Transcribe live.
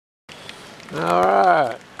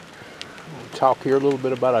Alright, I'll talk here a little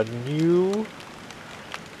bit about a new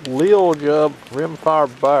Lilja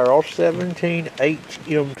rimfire barrel. 17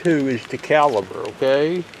 HM2 is the caliber,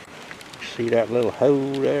 okay? See that little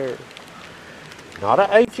hole there? Not a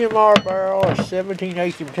HMR barrel, a 17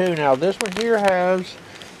 HM2. Now this one here has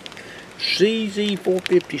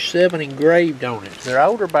CZ457 engraved on it. Their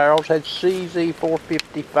older barrels had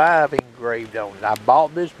CZ455 engraved on it. I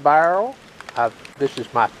bought this barrel. This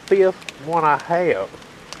is my 5th one I have.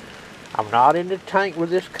 I'm not in the tank with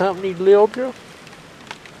this company, Lilja.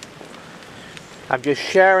 I'm just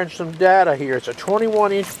sharing some data here. It's a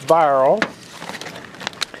 21-inch barrel,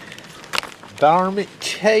 varmint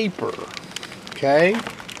taper, okay?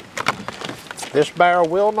 This barrel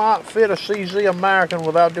will not fit a CZ American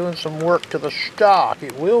without doing some work to the stock.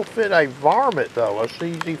 It will fit a varmint though, a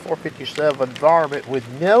CZ457 varmint with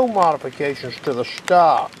no modifications to the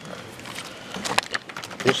stock.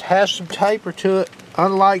 This has some taper to it,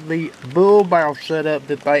 unlike the bull barrel setup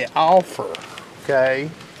that they offer,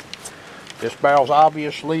 okay? This barrel's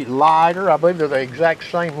obviously lighter. I believe they're the exact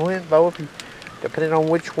same length though, depending on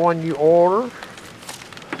which one you order.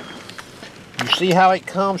 You see how it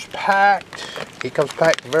comes packed? It comes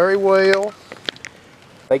packed very well.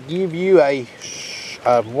 They give you a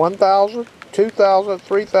 1,000, 2,000,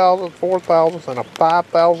 3,000, 4,000, and a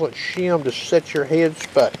 5,000 shim to set your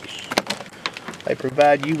headspace. They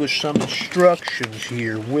provide you with some instructions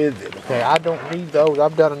here with it. Okay, I don't need those.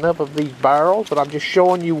 I've done enough of these barrels, but I'm just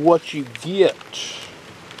showing you what you get.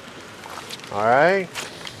 All right,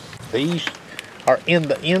 these are in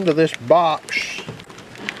the end of this box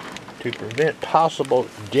to prevent possible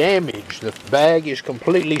damage. The bag is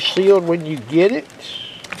completely sealed when you get it.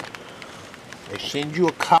 They send you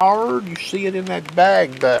a card. You see it in that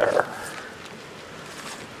bag there.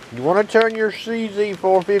 You want to turn your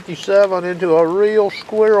CZ457 into a real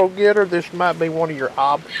squirrel getter, this might be one of your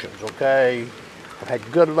options, okay? I've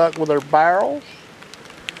had good luck with their barrels.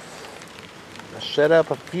 I set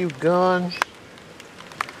up a few guns.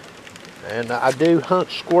 And I do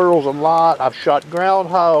hunt squirrels a lot. I've shot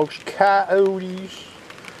groundhogs, coyotes,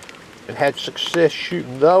 and had success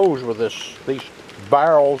shooting those with these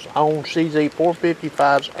barrels on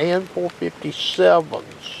CZ455s and 457s.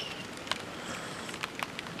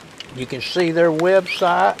 You can see their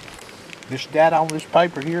website. This data on this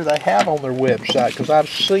paper here they have on their website because I've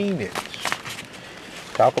seen it.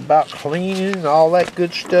 Talk about cleaning and all that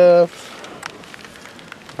good stuff.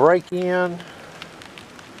 Break in.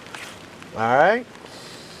 Alright.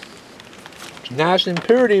 It's nice and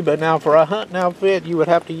pretty, but now for a hunting outfit you would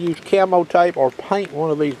have to use camo tape or paint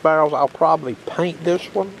one of these barrels. I'll probably paint this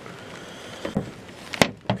one.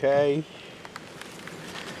 Okay.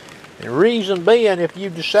 And the reason being, if you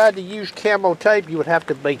decide to use camo tape, you would have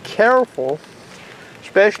to be careful,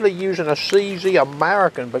 especially using a CZ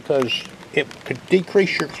American, because it could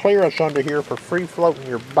decrease your clearance under here for free floating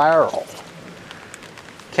your barrel.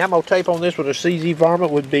 Camo tape on this with a CZ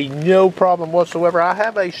varmint would be no problem whatsoever. I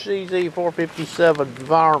have a CZ457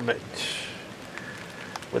 varmint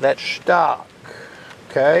with that stock,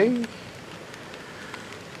 okay?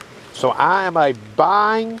 So I am a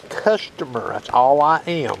buying customer. That's all I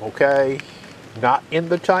am, okay? Not in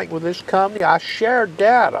the tank with this company. I share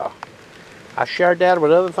data. I share data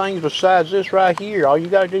with other things besides this right here. All you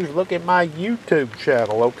gotta do is look at my YouTube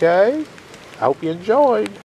channel, okay? I hope you enjoyed.